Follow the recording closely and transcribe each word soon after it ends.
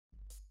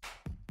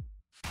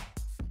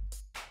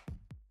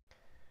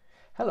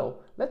Hello,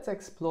 let's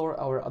explore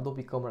our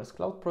Adobe Commerce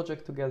Cloud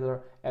project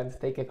together and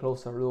take a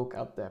closer look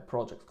at the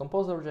project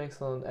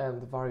composer.json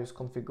and various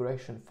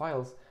configuration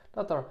files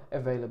that are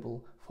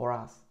available for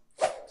us.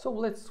 So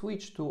let's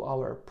switch to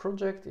our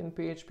project in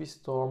PHP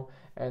Storm,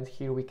 and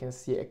here we can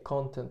see a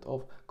content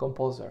of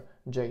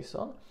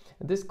composer.json.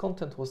 This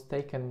content was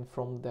taken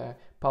from the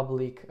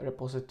public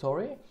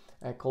repository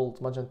called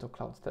Magento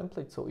Cloud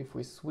template. So if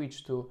we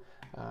switch to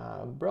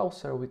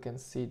browser, we can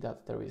see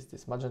that there is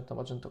this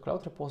Magento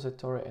Cloud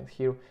repository, and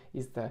here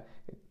is the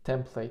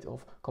template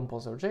of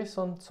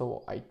composer.json.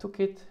 So I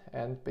took it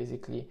and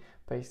basically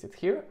pasted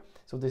here.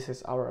 So this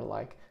is our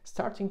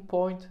starting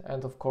point,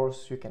 and of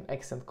course you can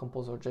extend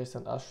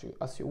composer.json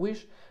as you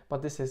wish,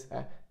 but this is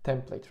a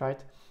template,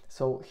 right?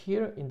 So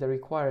here in the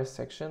required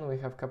section we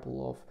have a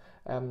couple of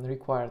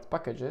required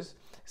packages.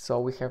 So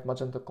we have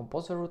Magento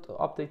Composer root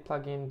update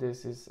plugin.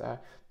 This is a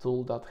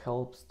tool that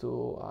helps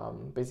to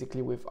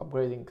basically with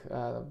upgrading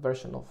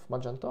version of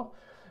Magento.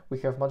 We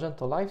have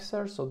Magento Live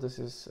Search, so this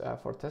is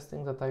for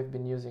testing that I've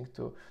been using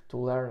to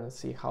learn and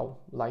see how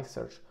live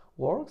search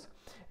works.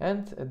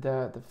 And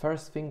the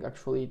first thing,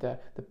 actually the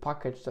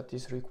package that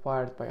is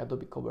required by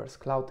Adobe Commerce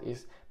Cloud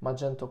is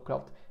Magento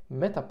Cloud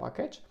meta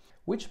package,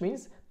 which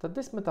means that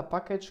this meta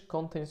package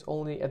contains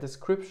only a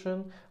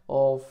description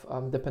of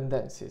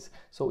dependencies.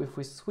 So if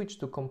we switch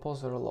to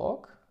composer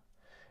log,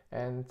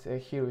 and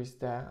here is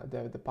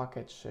the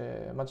package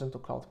Magento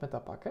Cloud meta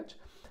package,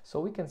 so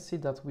we can see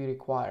that we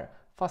require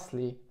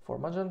Fastly for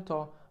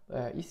Magento,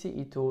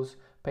 ECE tools,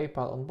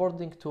 PayPal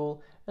onboarding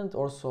tool, and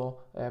also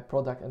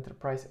Product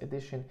Enterprise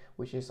Edition,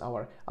 which is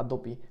our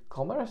Adobe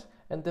Commerce.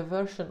 And the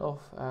version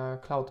of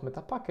Cloud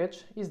Meta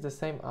Package is the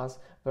same as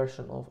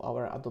version of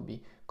our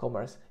Adobe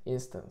Commerce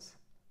instance.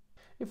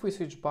 If we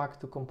switch back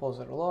to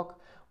Composer log,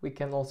 we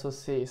can also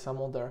see some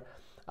other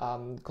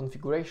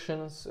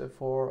configurations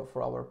for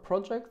our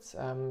projects.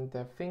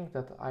 The thing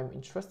that I'm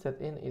interested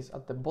in is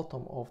at the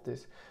bottom of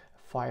this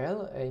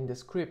file in the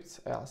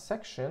scripts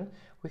section.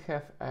 We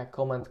have a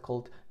command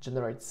called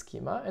generate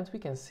schema, and we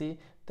can see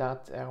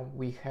that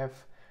we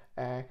have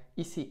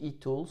ECE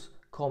tools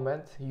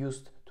command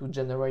used to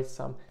generate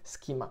some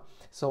schema.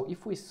 So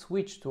if we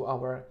switch to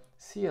our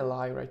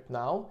CLI right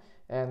now,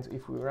 and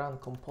if we run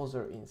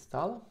composer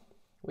install,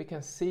 we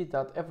can see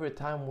that every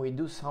time we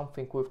do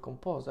something with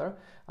Composer,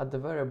 at the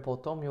very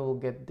bottom you will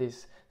get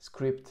this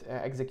script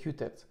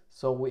executed.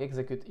 So we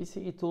execute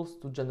ECE tools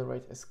to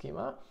generate a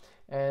schema,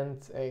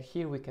 and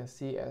here we can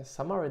see a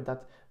summary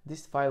that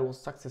this file was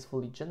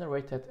successfully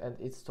generated and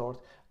it's stored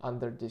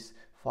under this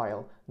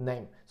file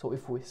name. So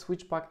if we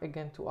switch back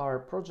again to our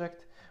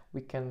project,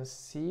 we can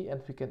see,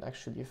 and we can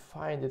actually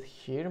find it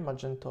here,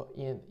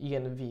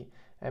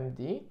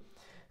 magento-env.yaml.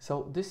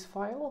 So this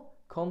file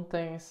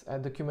contains a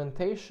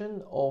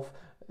documentation of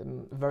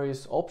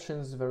various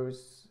options,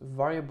 various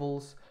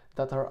variables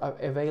that are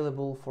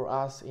available for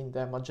us in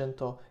the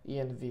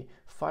magento-env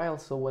file.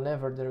 So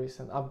whenever there is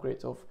an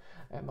upgrade of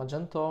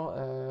Magento,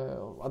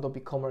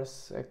 Adobe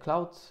Commerce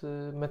Cloud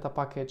meta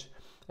package,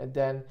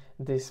 then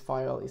this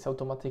file is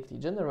automatically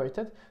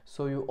generated.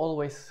 So you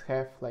always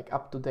have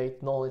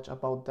up-to-date knowledge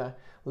about the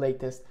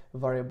latest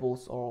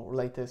variables or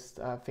latest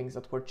things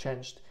that were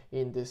changed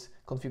in this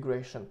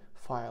configuration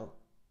file.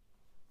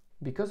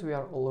 Because we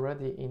are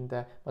already in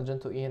the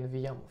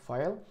magento-env.yaml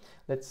file,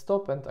 let's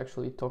stop and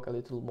actually talk a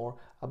little more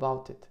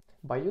about it.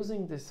 By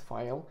using this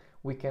file,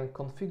 we can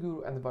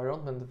configure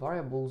environment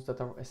variables that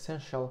are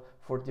essential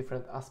for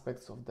different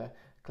aspects of the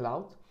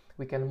cloud.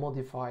 We can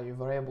modify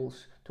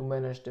variables to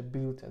manage the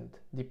build and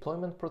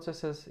deployment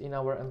processes in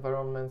our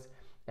environments,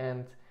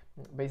 and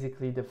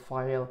basically the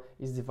file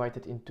is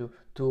divided into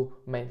two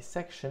main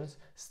sections,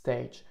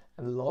 stage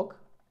and log.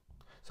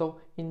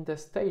 So in the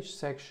stage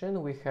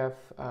section we have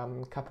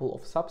a couple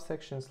of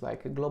subsections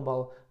like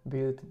global,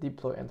 build,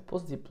 deploy and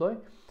post-deploy.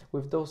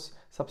 With those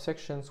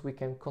subsections we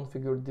can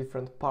configure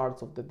different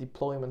parts of the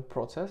deployment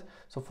process.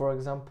 So for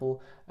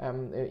example,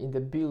 in the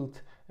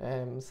build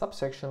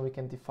subsection we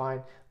can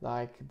define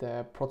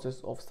the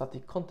process of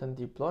static content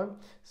deploy.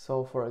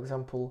 So for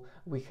example,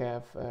 we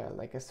have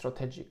a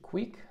strategy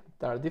quick.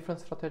 There are different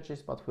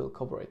strategies, but we'll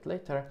cover it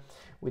later.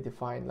 We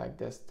define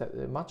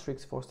the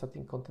matrix for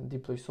static content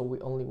deploy, so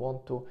we only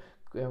want to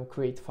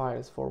create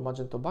files for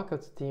Magento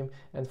bucket team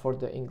and for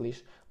the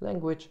English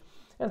language.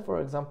 And for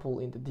example,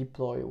 in the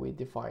deploy we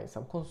define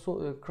some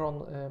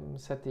cron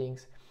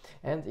settings,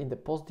 and in the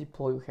post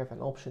deploy we have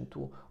an option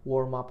to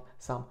warm up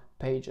some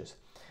pages.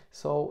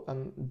 So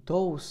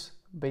those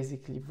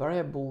basically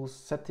variables,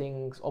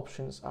 settings,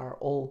 options are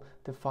all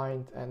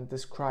defined and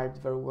described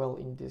very well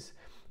in this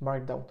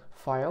markdown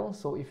file.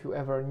 So if you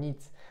ever need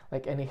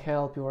any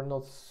help, you are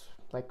not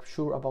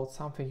sure about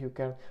something, you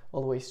can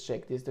always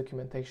check this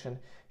documentation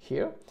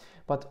here.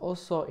 But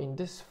also in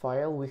this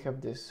file we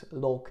have this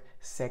log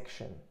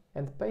section,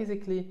 and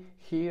basically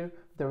here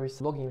there is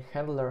a login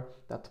handler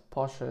that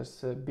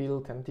pushes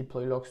build and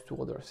deploy logs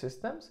to other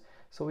systems.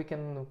 So we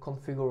can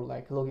configure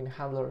login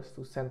handlers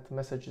to send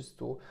messages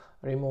to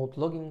remote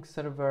logging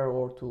server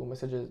or to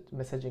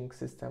messaging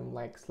system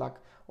like Slack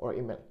or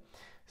email.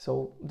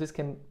 So this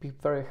can be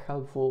very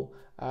helpful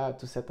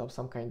to set up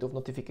some kind of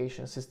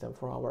notification system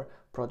for our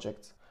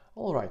projects.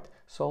 Alright,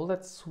 so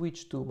let's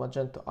switch to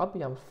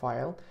magento.app.yaml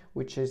file,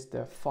 which is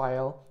the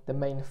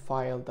main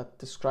file that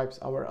describes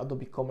our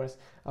Adobe Commerce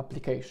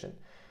application.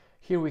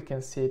 Here we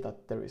can see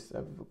that there is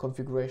a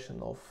configuration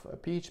of a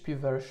PHP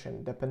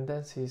version,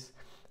 dependencies,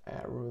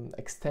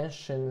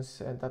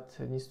 extensions that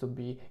needs to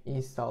be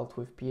installed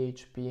with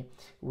PHP.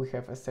 We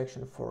have a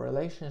section for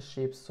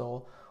relationships,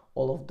 so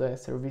all of the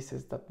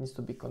services that needs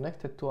to be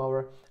connected to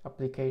our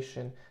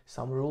application,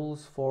 some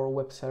rules for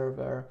web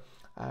server,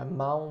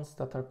 mounts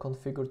that are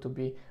configured to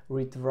be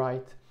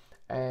read-write,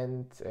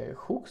 and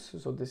hooks.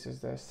 So this is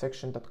the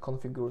section that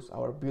configures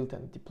our build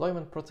and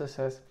deployment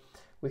processes.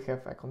 We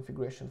have a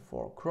configuration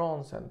for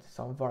crons and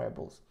some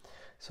variables.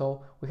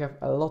 So we have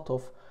a lot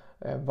of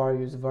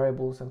various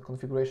variables and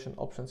configuration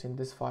options in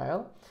this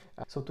file.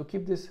 So to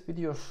keep this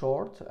video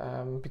short,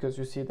 because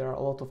you see there are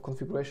a lot of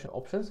configuration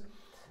options,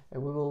 we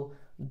will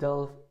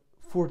delve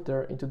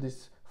further into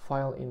this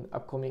file in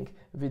upcoming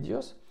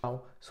videos.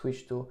 Now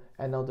switch to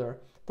another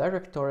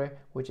directory,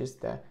 which is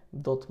the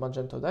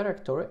 .magento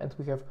directory, and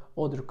we have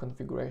other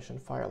configuration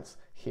files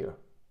here.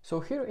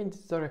 So here in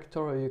this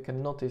directory you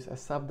can notice a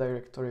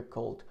subdirectory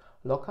called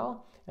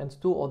local and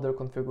two other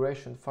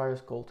configuration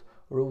files called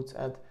routes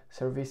and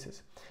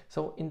services.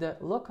 So in the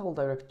local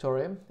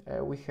directory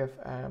we have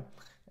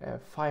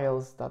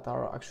files that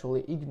are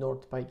actually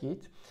ignored by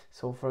Git.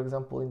 So for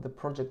example, in the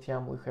project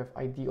YAML we have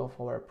ID of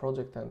our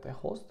project and a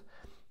host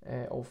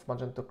of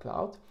Magento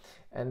Cloud,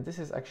 and this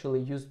is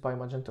actually used by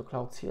Magento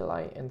Cloud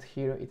CLI, and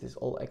here it is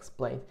all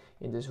explained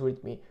in this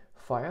README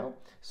file,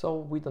 so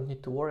we don't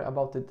need to worry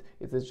about it.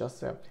 It is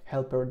just a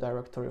helper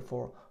directory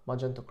for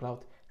Magento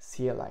Cloud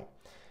CLI.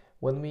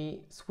 When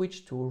we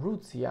switch to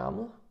routes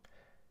YAML,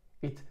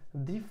 it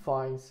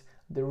defines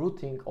the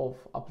routing of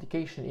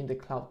application in the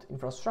cloud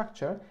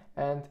infrastructure,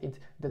 and it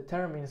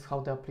determines how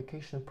the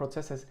application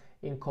processes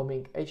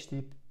incoming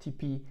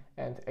HTTP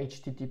and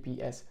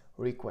HTTPS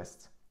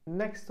requests.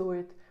 Next to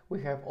it,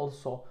 we have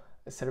also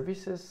a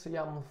services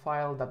YAML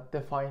file that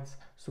defines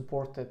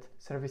supported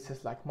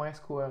services like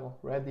MySQL,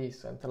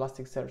 Redis, and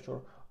Elasticsearch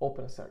or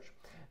OpenSearch.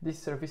 These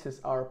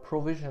services are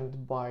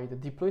provisioned by the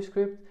deploy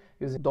script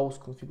using those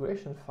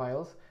configuration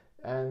files,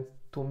 and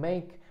to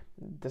make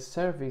the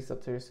service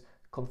that is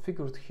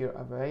configured here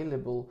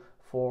available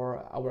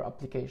for our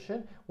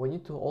application, we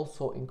need to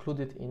also include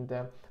it in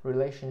the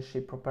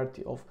relationship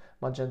property of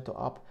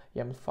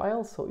magento.app.yaml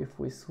file. So if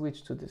we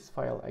switch to this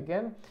file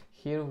again,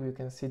 here we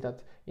can see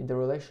that in the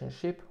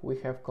relationship we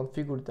have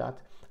configured that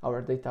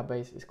our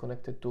database is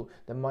connected to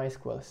the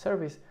MySQL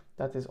service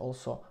that is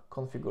also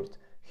configured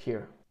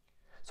here.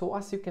 So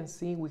as you can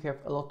see, we have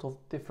a lot of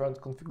different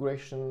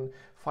configuration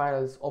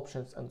files,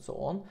 options, and so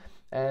on.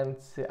 And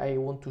I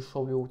want to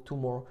show you two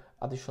more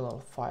additional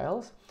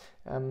files.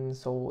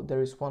 So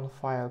there is one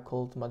file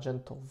called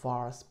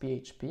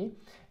magento-vars.php,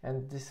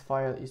 and this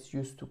file is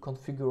used to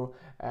configure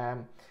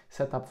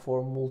setup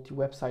for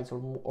multi-websites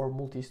or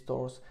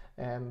multi-stores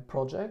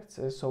projects.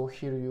 So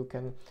here you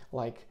can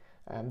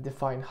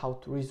define how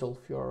to resolve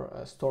your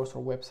stores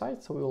or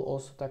websites. So we will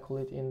also tackle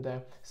it in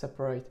the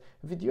separate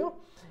video.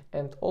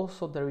 And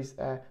also there is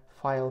a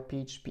file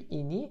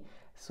php.ini.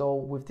 So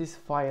with this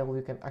file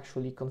you can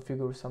actually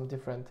configure some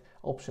different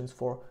options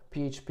for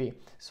PHP.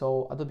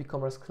 So Adobe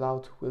Commerce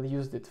Cloud will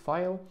use that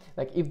file.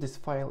 Like if this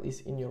file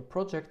is in your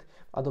project,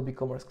 Adobe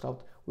Commerce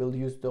Cloud will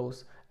use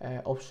those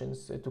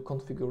options to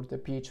configure the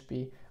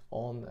PHP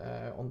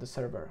on the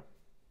server.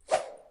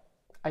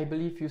 I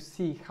believe you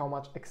see how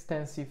much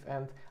extensive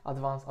and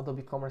advanced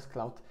Adobe Commerce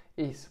Cloud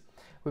is.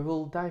 We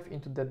will dive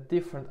into the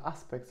different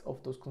aspects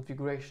of those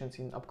configurations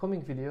in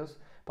upcoming videos,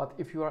 but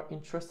if you are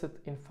interested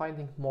in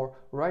finding more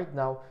right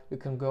now, you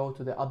can go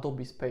to the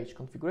Adobe's page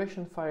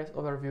configuration files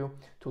overview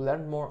to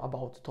learn more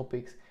about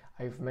topics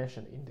I've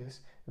mentioned in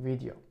this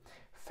video.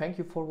 Thank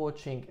you for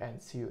watching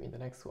and see you in the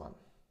next one.